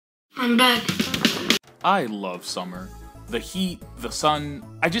I'm back. I love summer. The heat, the sun,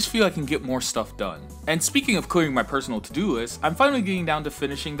 I just feel I can get more stuff done. And speaking of clearing my personal to-do list, I'm finally getting down to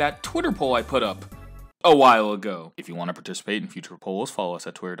finishing that Twitter poll I put up a while ago. If you want to participate in future polls, follow us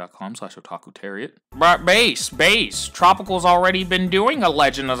at twitter.com/otakutariat. But base, Tropical's already been doing a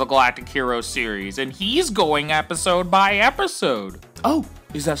Legend of the Galactic Heroes series, and he's going episode by episode. Oh,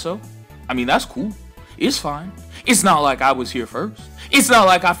 is that so? I mean, that's cool. It's fine. It's not like I was here first. It's not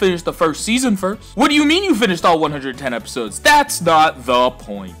like I finished the first season first. What do you mean you finished all 110 episodes? That's not the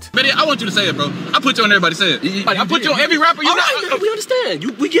point. Benny, I want you to say it, bro. I put you on everybody say it. I put you on every rapper you know. Right, we understand.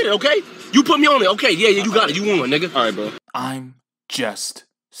 We get it, okay? You put me on it. Okay, yeah, you got it. You won, nigga. All right, bro. I'm just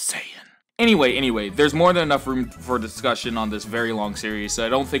saying. Anyway, there's more than enough room for discussion on this very long series, so I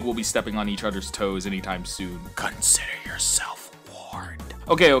don't think we'll be stepping on each other's toes anytime soon. Consider yourself warned.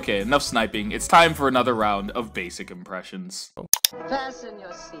 Okay, enough sniping. It's time for another round of basic impressions. Fasten your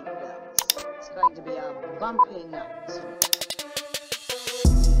seatbelts. It's going to be a bumpy night.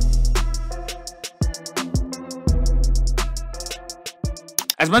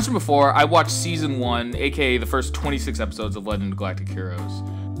 As mentioned before, I watched Season 1, aka the first 26 episodes of Legend of Galactic Heroes.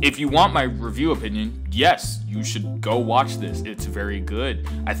 If you want my review opinion, yes, you should go watch this. It's very good.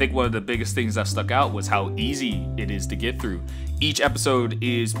 I think one of the biggest things that stuck out was how easy it is to get through. Each episode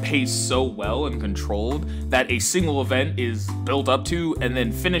is paced so well and controlled that a single event is built up to and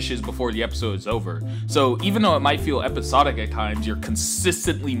then finishes before the episode is over. So even though it might feel episodic at times, you're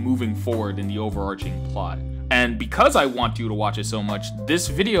consistently moving forward in the overarching plot. And because I want you to watch it so much, this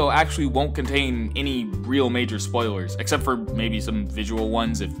video actually won't contain any real major spoilers, except for maybe some visual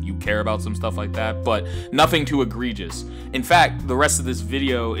ones if you care about some stuff like that, but nothing too egregious. In fact, the rest of this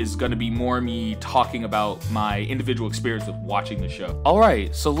video is gonna be more me talking about my individual experience with watching the show.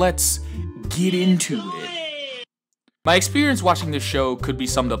 Alright, so let's get into it. My experience watching this show could be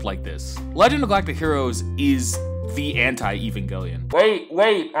summed up like this. Legend of Galactic Heroes is the anti-Evangelion.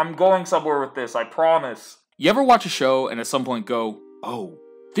 Wait, I'm going somewhere with this, I promise. You ever watch a show and at some point go, oh,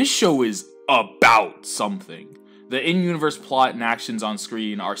 this show is about something? The in-universe plot and actions on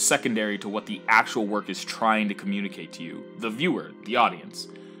screen are secondary to what the actual work is trying to communicate to you, the viewer, the audience.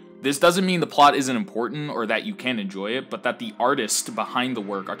 This doesn't mean the plot isn't important or that you can't enjoy it, but that the artists behind the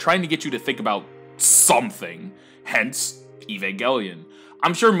work are trying to get you to think about something, hence Evangelion.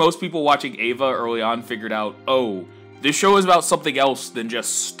 I'm sure most people watching Eva early on figured out, oh, this show is about something else than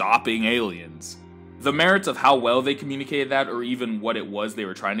just stopping aliens. The merits of how well they communicated that, or even what it was they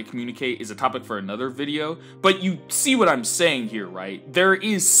were trying to communicate, is a topic for another video, but you see what I'm saying here, right? There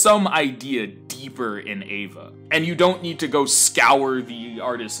is some idea deeper in Eva, and you don't need to go scour the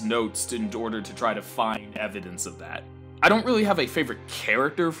artist's notes in order to try to find evidence of that. I don't really have a favorite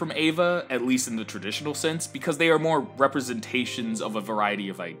character from Eva, at least in the traditional sense, because they are more representations of a variety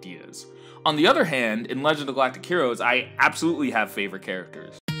of ideas. On the other hand, in Legend of Galactic Heroes, I absolutely have favorite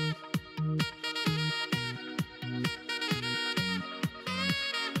characters.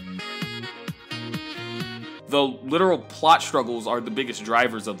 The literal plot struggles are the biggest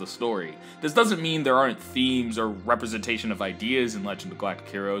drivers of the story. This doesn't mean there aren't themes or representation of ideas in Legend of Galactic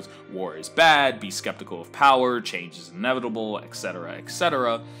Heroes. War is bad, be skeptical of power, change is inevitable, etc.,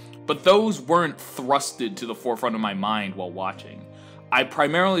 etc. But those weren't thrusted to the forefront of my mind while watching. I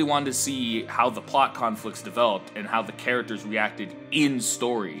primarily wanted to see how the plot conflicts developed and how the characters reacted in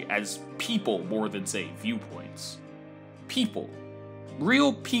story as people more than, say, viewpoints. People.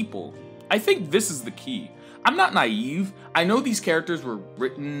 Real people. I think this is the key. I'm not naive. I know these characters were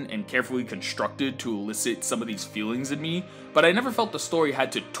written and carefully constructed to elicit some of these feelings in me, but I never felt the story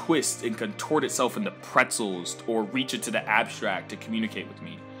had to twist and contort itself into pretzels or reach into the abstract to communicate with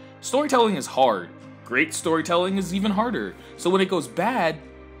me. Storytelling is hard. Great storytelling is even harder. So when it goes bad,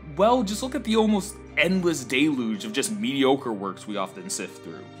 well, just look at the almost endless deluge of just mediocre works we often sift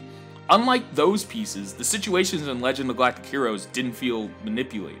through. Unlike those pieces, the situations in Legend of Galactic Heroes didn't feel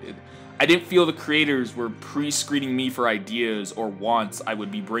manipulated. I didn't feel the creators were pre-screening me for ideas or wants I would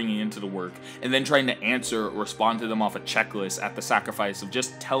be bringing into the work, and then trying to answer or respond to them off a checklist at the sacrifice of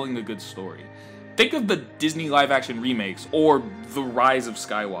just telling a good story. Think of the Disney live-action remakes, or The Rise of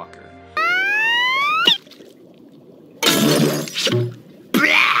Skywalker.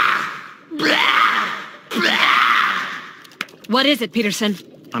 What is it, Peterson?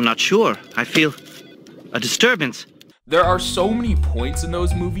 I'm not sure. I feel a disturbance. There are so many points in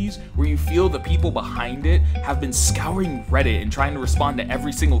those movies where you feel the people behind it have been scouring Reddit and trying to respond to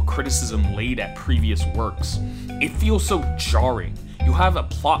every single criticism laid at previous works. It feels so jarring. You have a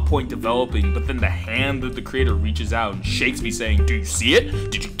plot point developing, but then the hand that the creator reaches out and shakes me saying, "Do you see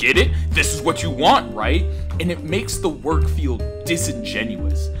it? Did you get it? This is what you want, right?" and it makes the work feel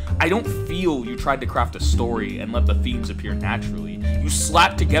disingenuous. I don't feel you tried to craft a story and let the themes appear naturally. You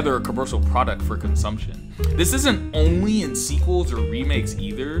slapped together a commercial product for consumption. This isn't only in sequels or remakes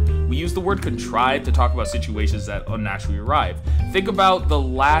either. We use the word contrived to talk about situations that unnaturally arrive. Think about the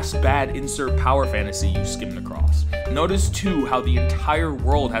last bad insert power fantasy you skimmed across. Notice too how the entire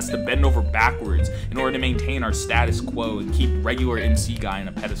world has to bend over backwards in order to maintain our status quo and keep regular MC guy on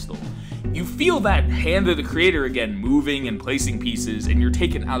a pedestal. You feel that hand of the creator again moving and placing pieces, and you're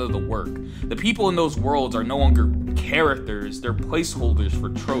taken out of the work. The people in those worlds are no longer characters, they're placeholders for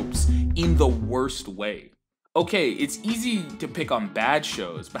tropes in the worst way. Okay, it's easy to pick on bad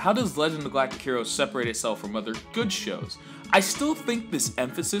shows, but how does Legend of Galactic Heroes separate itself from other good shows? I still think this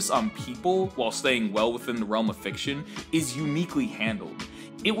emphasis on people, while staying well within the realm of fiction, is uniquely handled.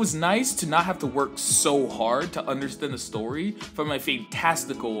 It was nice to not have to work so hard to understand the story from a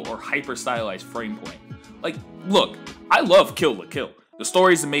fantastical or hyper-stylized frame point. Like, look, I love Kill la Kill. The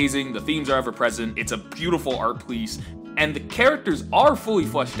story's amazing, the themes are ever present, it's a beautiful art piece, and the characters are fully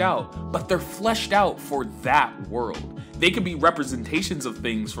fleshed out, but they're fleshed out for that world. They could be representations of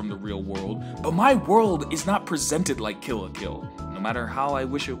things from the real world, but my world is not presented like Kill la Kill, no matter how I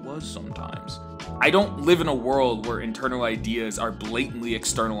wish it was sometimes. I don't live in a world where internal ideas are blatantly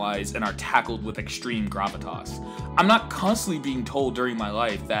externalized and are tackled with extreme gravitas. I'm not constantly being told during my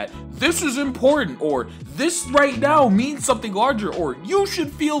life that this is important, or this right now means something larger, or you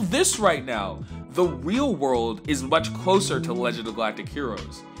should feel this right now. The real world is much closer to Legend of Galactic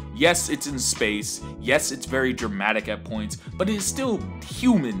Heroes. Yes, it's in space, yes, it's very dramatic at points, but it is still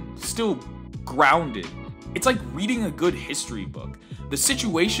human, still grounded. It's like reading a good history book. The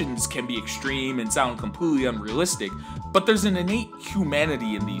situations can be extreme and sound completely unrealistic, but there's an innate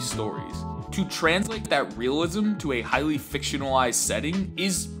humanity in these stories. To translate that realism to a highly fictionalized setting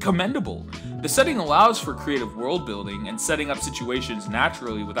is commendable. The setting allows for creative world building and setting up situations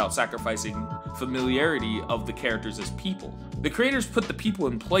naturally without sacrificing familiarity of the characters as people. The creators put the people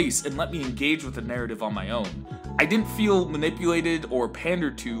in place and let me engage with the narrative on my own. I didn't feel manipulated or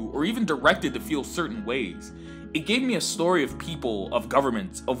pandered to or even directed to feel certain ways. It gave me a story of people, of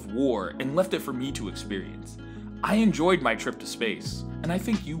governments, of war, and left it for me to experience. I enjoyed my trip to space, and I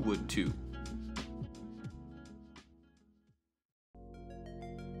think you would too.